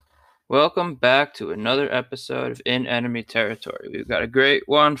Welcome back to another episode of In Enemy Territory. We've got a great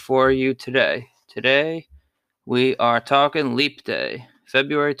one for you today. Today, we are talking Leap Day.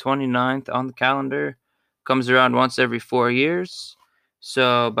 February 29th on the calendar. Comes around once every 4 years.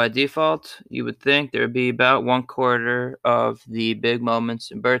 So, by default, you would think there would be about 1/4 of the big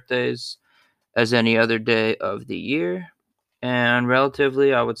moments and birthdays as any other day of the year. And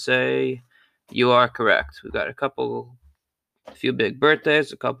relatively, I would say you are correct. We've got a few big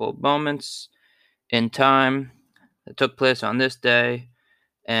birthdays, a couple of moments in time that took place on this day.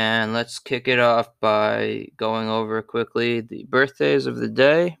 And let's kick it off by going over quickly the birthdays of the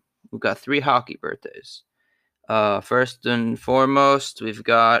day. We've got 3 hockey birthdays. First and foremost, we've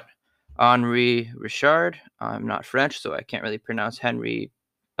got Henri Richard. I'm not French, so I can't really pronounce Henry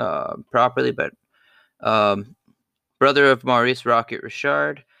properly, but brother of Maurice Rocket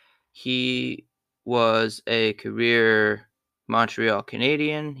Richard. He was a career Montreal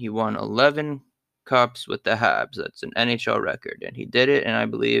Canadian. He won 11 cups with the Habs. That's an NHL record, and he did it, and I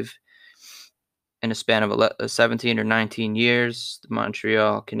believe in a span of 17 or 19 years. The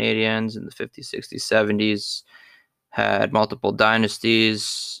Montreal Canadiens in the 50s, 60s, 70s had multiple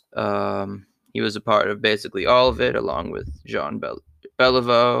dynasties. He was a part of basically all of it, along with Jean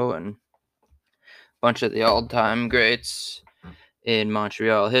Beliveau and a bunch of the all-time greats in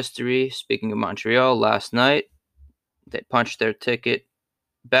Montreal history. Speaking of Montreal, last night they punched their ticket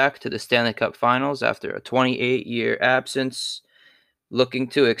back to the Stanley Cup Finals after a 28-year absence, looking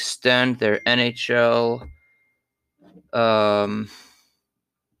to extend their NHL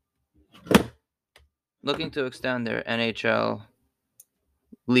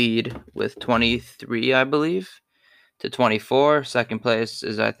lead with 23, I believe, to 24. Second place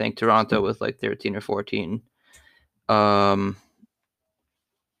is, I think, Toronto with like 13 or 14.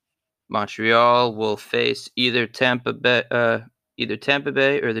 Montreal will face either Tampa Bay or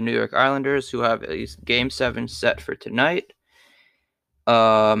the New York Islanders, who have at least Game 7 set for tonight.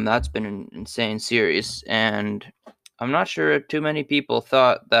 That's been an insane series, and I'm not sure too many people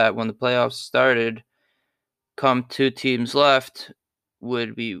thought that when the playoffs started, come 2 teams left,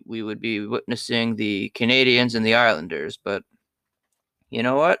 we would be witnessing the Canadiens and the Islanders. But you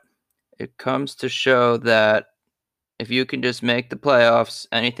know what? It comes to show that if you can just make the playoffs,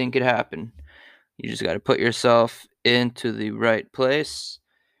 anything could happen. You just got to put yourself into the right place,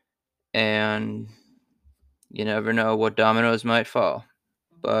 and you never know what dominoes might fall.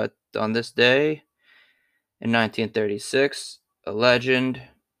 But on this day in 1936, a legend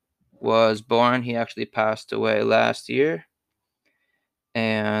was born. He actually passed away last year.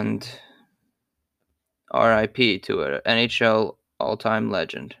 And RIP to an NHL all-time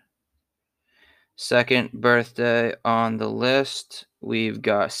legend. Second birthday on the list, we've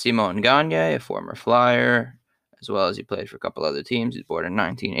got Simon Gagne, a former Flyer, as well as he played for a couple other teams. He's born in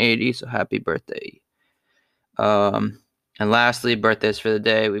 1980, so happy birthday. And lastly, birthdays for the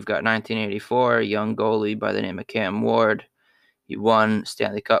day, we've got 1984, a young goalie by the name of Cam Ward. He won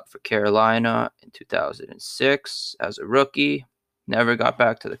Stanley Cup for Carolina in 2006 as a rookie. Never got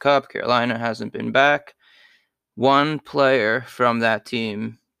back to the Cup. Carolina hasn't been back. One player from that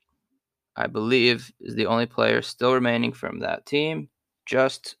team, I believe, is the only player still remaining from that team,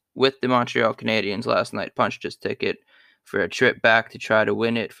 just with the Montreal Canadiens last night, punched his ticket for a trip back to try to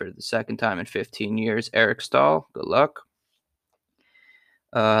win it for the second time in 15 years. Eric Stahl, good luck.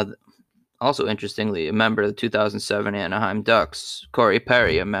 Also, interestingly, a member of the 2007 Anaheim Ducks, Corey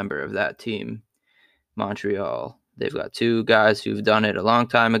Perry, a member of that team, Montreal. They've got 2 guys who've done it a long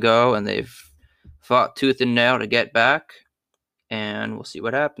time ago, and they've fought tooth and nail to get back, and we'll see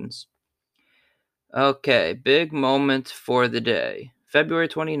what happens. Okay, big moment for the day. February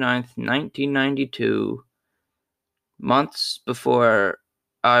 29th, 1992, months before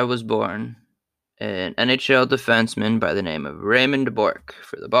I was born, an NHL defenseman by the name of Raymond Bourque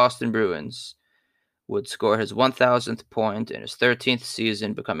for the Boston Bruins would score his 1,000th point in his 13th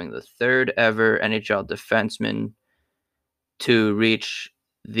season, becoming the 3rd ever NHL defenseman to reach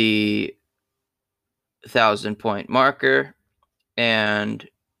the 1,000-point marker. And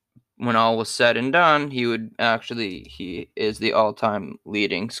when all was said and done, he is the all-time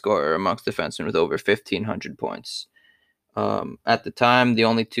leading scorer amongst defensemen with over 1,500 points. At the time, the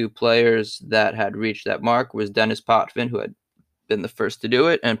only 2 players that had reached that mark was Dennis Potvin, who had been the first to do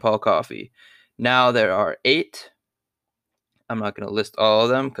it, and Paul Coffey. Now there are 8. I'm not going to list all of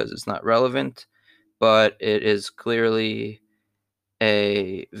them because it's not relevant, but it is clearly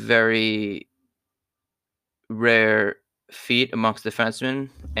a very rare feat amongst defensemen,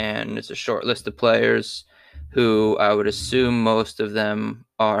 and it's a short list of players who I would assume most of them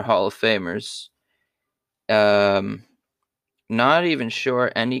are Hall of Famers. not even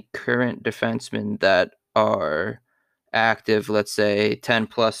sure any current defensemen that are active, let's say 10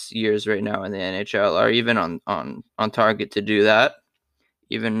 plus years right now in the NHL, are even on target to do that.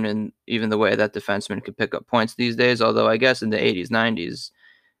 Even the way that defensemen could pick up points these days. Although I guess in the 80s, 90s,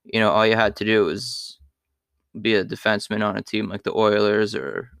 all you had to do was be a defenseman on a team like the Oilers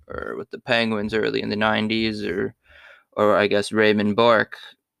or with the Penguins early in the 90s or I guess Raymond Bourque,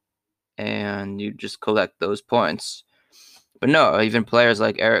 and you just collect those points. But no, even players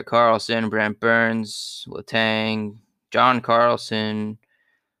like Erik Karlsson, Brent Burns, Letang, John Carlson,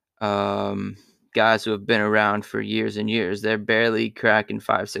 guys who have been around for years and years, they're barely cracking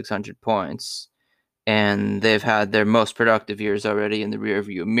 500-600 points, and they've had their most productive years already in the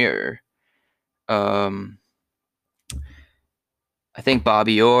rearview mirror. I think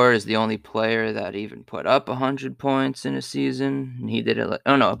Bobby Orr is the only player that even put up 100 points in a season. And he did it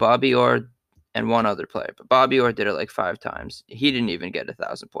Bobby Orr and one other player. But Bobby Orr did it like 5 times. He didn't even get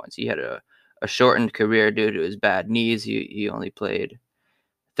 1,000 points. He had a shortened career due to his bad knees. He only played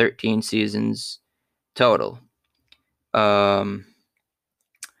 13 seasons total. I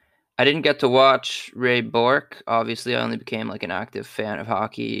didn't get to watch Ray Bourque. Obviously, I only became like an active fan of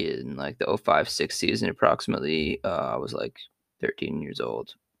hockey in like the 05-06 season approximately. I was like 13 years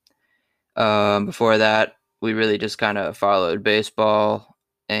old. Before that, we really just kind of followed baseball.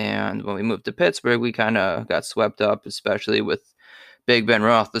 And when we moved to Pittsburgh, we kind of got swept up, especially with Big Ben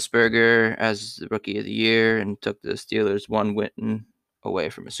Roethlisberger as the Rookie of the Year, and took the Steelers one win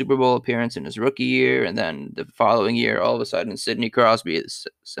away from a Super Bowl appearance in his rookie year. And then the following year, all of a sudden, Sidney Crosby is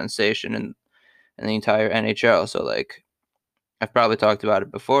sensation in the entire NHL. So, like, I've probably talked about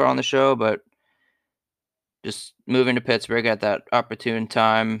it before on the show, but just moving to Pittsburgh at that opportune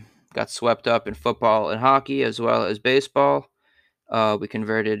time, got swept up in football and hockey as well as baseball. We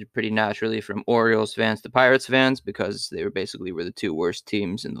converted pretty naturally from Orioles fans to Pirates fans because they were the 2 worst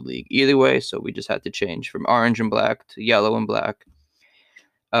teams in the league either way. So we just had to change from orange and black to yellow and black.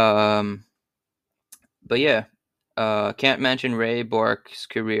 But yeah, can't mention Ray Bourque's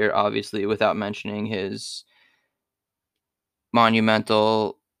career, obviously, without mentioning his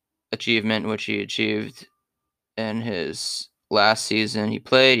monumental achievement, which he achieved in his last season. He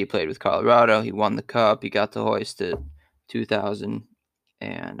played with Colorado. He won the cup. He got to hoist it 2000.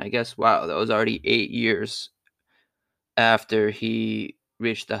 And I guess, wow, that was already 8 years after he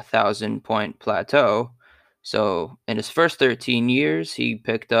reached the 1,000-point plateau. So in his first 13 years, he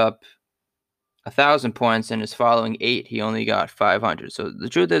picked up 1,000 points. In his following 8, he only got 500. So the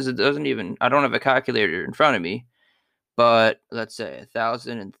truth is, I don't have a calculator in front of me, but let's say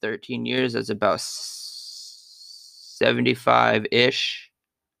 1,013 years, that's about 75-ish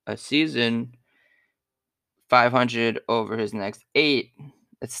a season. 500 over his next 8.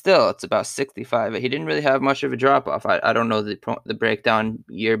 It's about 65. He didn't really have much of a drop off. I don't know the breakdown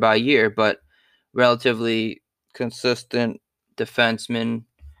year by year, but relatively consistent defenseman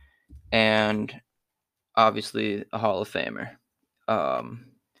and obviously a Hall of Famer.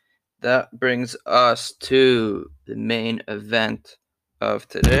 That brings us to the main event of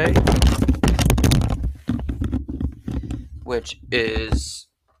today, which is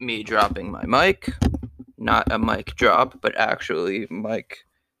me dropping my mic. Not a mic drop, but actually mic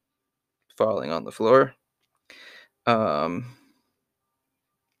falling on the floor. Sorry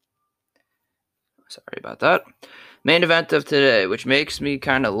about that. Main event of today, which makes me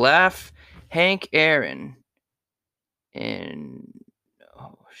kind of laugh. Hank Aaron.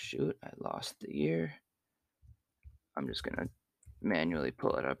 Oh shoot, I lost the year. I'm just gonna manually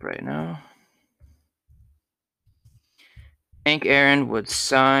pull it up right now. Hank Aaron would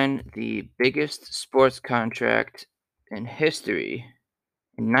sign the biggest sports contract in history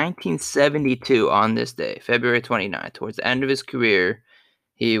in 1972 on this day, February 29th. Towards the end of his career,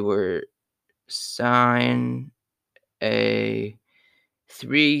 he would sign a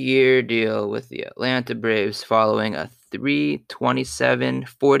 3-year deal with the Atlanta Braves following a 327,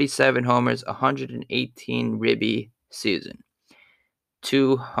 47 homers, 118 ribby season.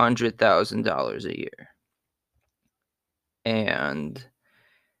 $200,000 a year. And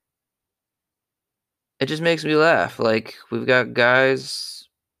it just makes me laugh. Like, we've got guys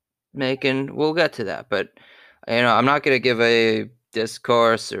we'll get to that, but I'm not going to give a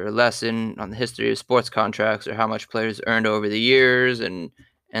discourse or a lesson on the history of sports contracts or how much players earned over the years and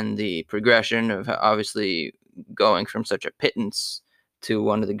the progression of obviously going from such a pittance to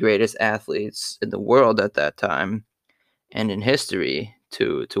one of the greatest athletes in the world at that time and in history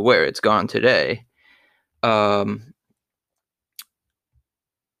to where it's gone today.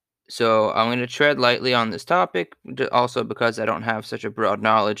 So I'm going to tread lightly on this topic, also because I don't have such a broad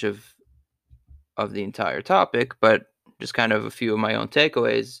knowledge of the entire topic, but just kind of a few of my own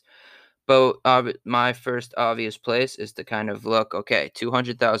takeaways. But my first obvious place is to kind of look, okay,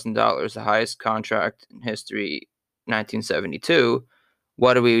 $200,000, the highest contract in history, 1972.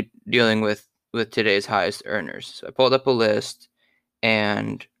 What are we dealing with today's highest earners? So I pulled up a list,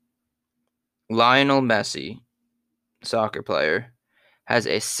 and Lionel Messi, soccer player, has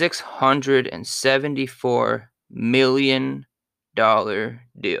a $674 million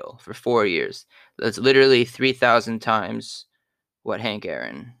deal for 4 years. That's literally 3,000 times what Hank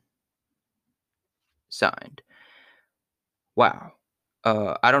Aaron signed. Wow.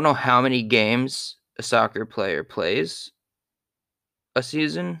 I don't know how many games a soccer player plays a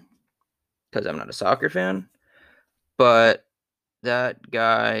season because I'm not a soccer fan, but that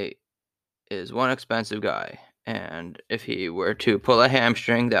guy is one expensive guy. And if he were to pull a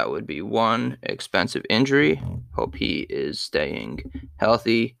hamstring, that would be one expensive injury. Hope he is staying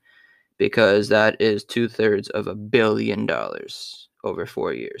healthy, because that is 2/3 of $1 billion over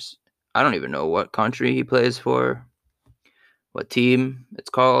 4 years. I don't even know what country he plays for, what team it's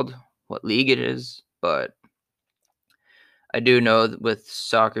called, what league it is, but I do know that with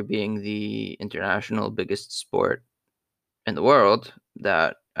soccer being the international biggest sport in the world,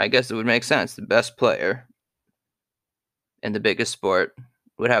 that I guess it would make sense. The best player in the biggest sport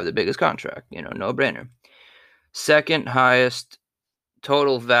would have the biggest contract, no brainer. Second highest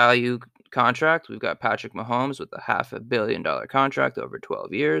total value contract, we've got Patrick Mahomes with a $500 million contract over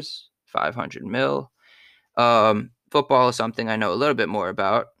 12 years, 500 mil. Football is something I know a little bit more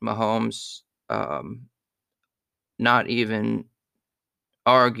about. Mahomes, not even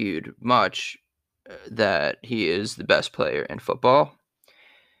argued much that he is the best player in football.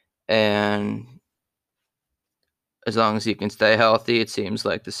 And as long as he can stay healthy, it seems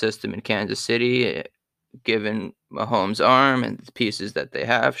like the system in Kansas City, given Mahomes' arm and the pieces that they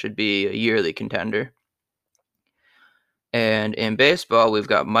have, should be a yearly contender. And in baseball, we've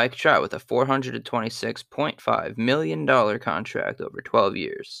got Mike Trout with a $426.5 million contract over 12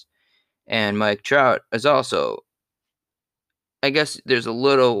 years. And Mike Trout is also, I guess there's a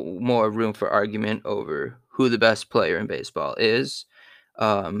little more room for argument over who the best player in baseball is.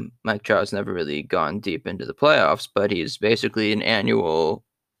 Mike Trout's never really gone deep into the playoffs, but he's basically an annual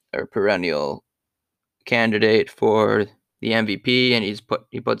or perennial candidate for the MVP, and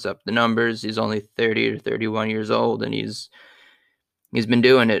he puts up the numbers. He's only 30 or 31 years old, and he's been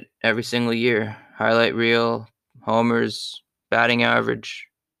doing it every single year. Highlight reel, homers, batting average,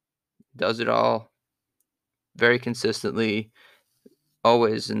 does it all very consistently,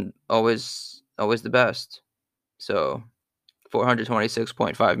 always the best. So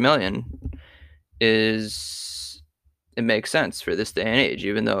 $426.5 million it makes sense for this day and age,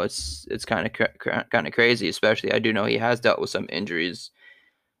 even though it's kind of crazy. Especially, I do know he has dealt with some injuries.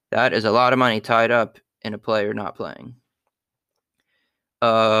 That is a lot of money tied up in a player not playing.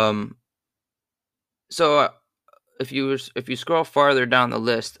 So if you scroll farther down the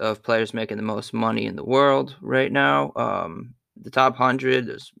list of players making the most money in the world right now, the top 100,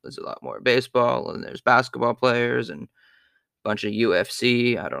 there's a lot more baseball, and there's basketball players and a bunch of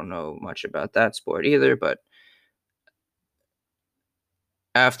UFC. I don't know much about that sport either, but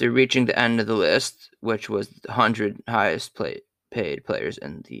after reaching the end of the list, which was the 100 highest paid players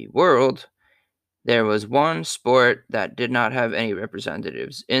in the world, there was one sport that did not have any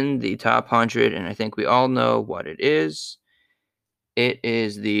representatives in the top 100, and I think we all know what it is. It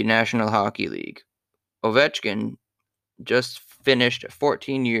is the National Hockey League. Ovechkin just finished a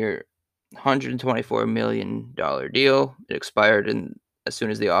 14-year, $124 million deal. It expired as soon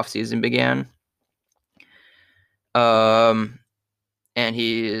as the offseason began. And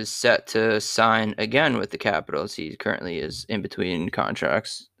he is set to sign again with the Capitals. He currently is in between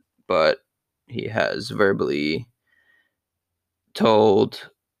contracts, but he has verbally told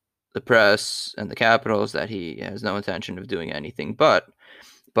the press and the Capitals that he has no intention of doing anything. But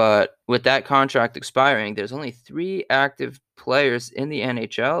with that contract expiring, there's only 3 active players in the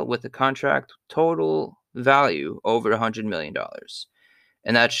NHL with a contract total value over $100 million.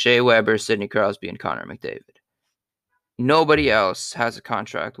 And that's Shea Weber, Sidney Crosby, and Connor McDavid. Nobody else has a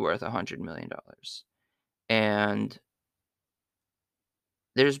contract worth $100 million. And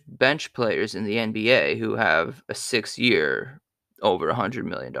there's bench players in the NBA who have a 6-year, over $100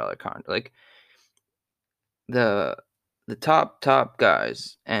 million contract. Like the top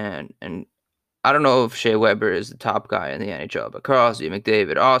guys, and I don't know if Shea Weber is the top guy in the NHL, but Crosby,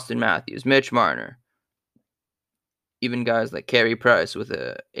 McDavid, Austin Matthews, Mitch Marner, even guys like Carey Price with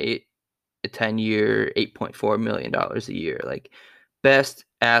a 10-year, $8.4 million a year. Like, best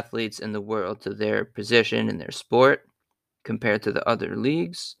athletes in the world to their position in their sport compared to the other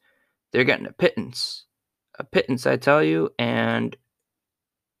leagues, they're getting a pittance. a pittance, I tell you, and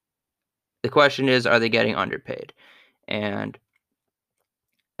the question is, are they getting underpaid? And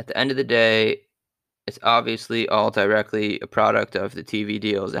at the end of the day, it's obviously all directly a product of the TV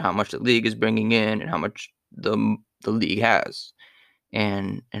deals and how much the league is bringing in and how much the league has.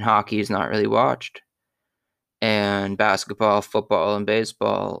 And hockey is not really watched. And basketball, football, and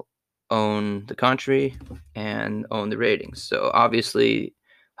baseball own the country and own the ratings. So obviously,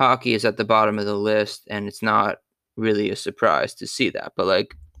 hockey is at the bottom of the list, and it's not really a surprise to see that. But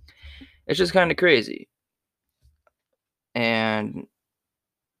like, it's just kind of crazy. And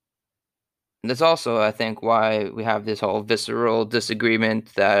that's also, I think, why we have this whole visceral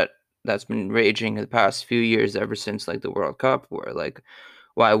disagreement that's been raging in the past few years, ever since like the World Cup, where like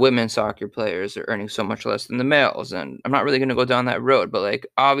why women's soccer players are earning so much less than the males. And I'm not really going to go down that road, but like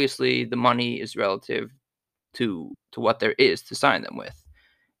obviously the money is relative to what there is to sign them with.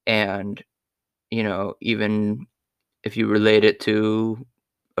 And even if you relate it to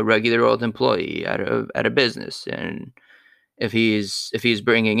a regular old employee at a business, and if he's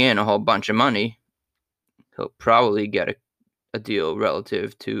bringing in a whole bunch of money, he'll probably get a deal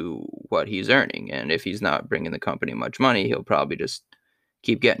relative to what he's earning. And if he's not bringing the company much money, he'll probably just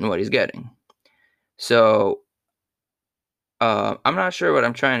keep getting what he's getting. So I'm not sure what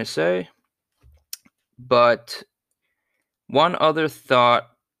I'm trying to say, but one other thought,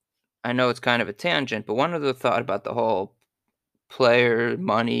 I know it's kind of a tangent, but one other thought about the whole player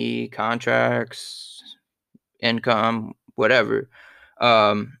money, contracts, income, whatever.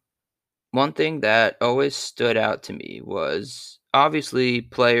 Um, One thing that always stood out to me was obviously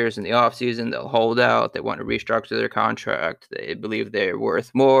players in the offseason, they'll hold out, they want to restructure their contract, they believe they're worth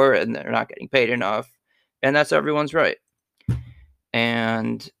more and they're not getting paid enough. And that's everyone's right.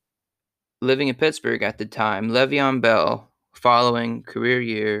 And living in Pittsburgh at the time, Le'Veon Bell, following career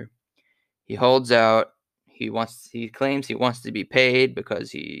year, he holds out. He claims he wants to be paid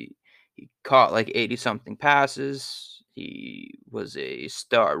because he caught like 80 something passes. He was a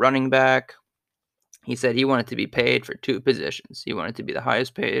star running back. He said he wanted to be paid for two positions. He wanted to be the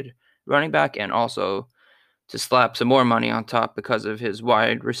highest paid running back and also to slap some more money on top because of his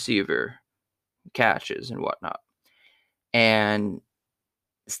wide receiver catches and whatnot. And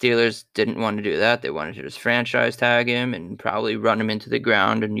Steelers didn't want to do that. They wanted to just franchise tag him and probably run him into the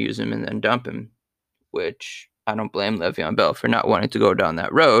ground and use him and then dump him, which I don't blame Le'Veon Bell for not wanting to go down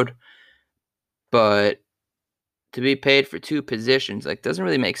that road. But to be paid for two positions, like, doesn't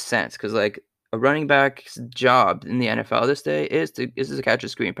really make sense because, like, a running back's job in the NFL this day is to catch a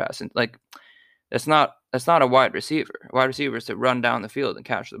screen pass. And, like, that's not a wide receiver. A wide receiver is to run down the field and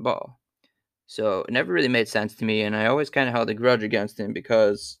catch the ball. So it never really made sense to me, and I always kind of held a grudge against him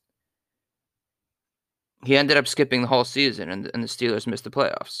because he ended up skipping the whole season, and the Steelers missed the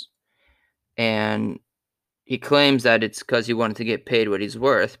playoffs. And he claims that it's because he wanted to get paid what he's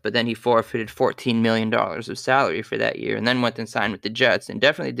worth, but then he forfeited $14 million of salary for that year and then went and signed with the Jets and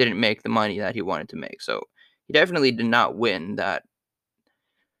definitely didn't make the money that he wanted to make. So he definitely did not win that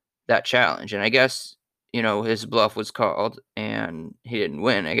challenge. And I guess, his bluff was called and he didn't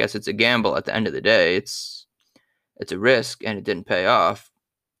win. I guess it's a gamble at the end of the day. It's a risk and it didn't pay off.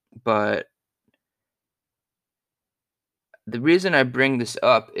 But the reason I bring this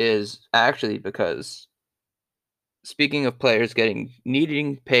up is actually because, speaking of players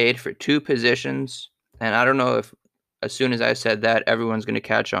needing paid for two positions, and I don't know if as soon as I said that, everyone's going to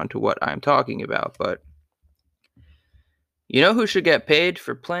catch on to what I'm talking about, but you know who should get paid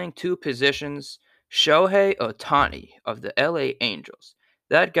for playing two positions? Shohei Ohtani of the LA Angels.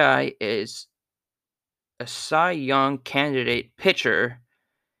 That guy is a Cy Young candidate pitcher,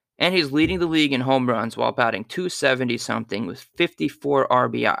 and he's leading the league in home runs while batting 270 something with 54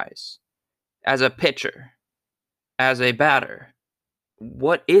 RBIs. As a pitcher, as a batter,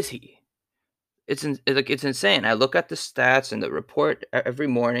 what is he? It's insane. I look at the stats and the report every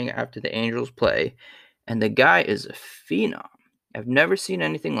morning after the Angels play, and the guy is a phenom. I've never seen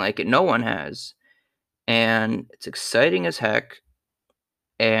anything like it. No one has. And it's exciting as heck.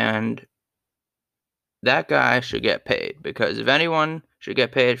 And that guy should get paid, because if anyone should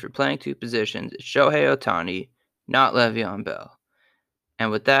get paid for playing two positions, it's Shohei Ohtani, not Le'Veon Bell.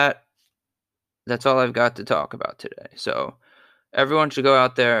 And with that, that's all I've got to talk about today. So everyone should go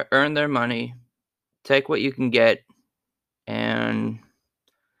out there, earn their money, take what you can get, and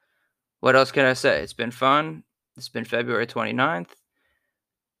what else can I say? It's been fun. It's been February 29th.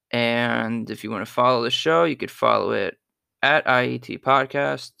 And if you want to follow the show, you could follow it at IET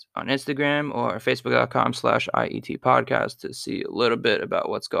Podcast on Instagram or facebook.com/IET Podcast to see a little bit about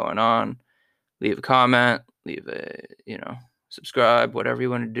what's going on. Leave a comment, subscribe, whatever you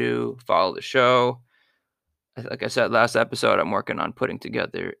want to do. Follow the show. like I said last episode, I'm working on putting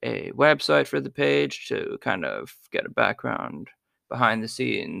together a website for the page to kind of get a background behind the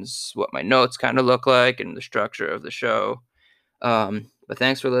scenes, what my notes kind of look like, and the structure of the show. But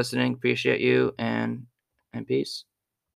thanks for listening. Appreciate you, and peace.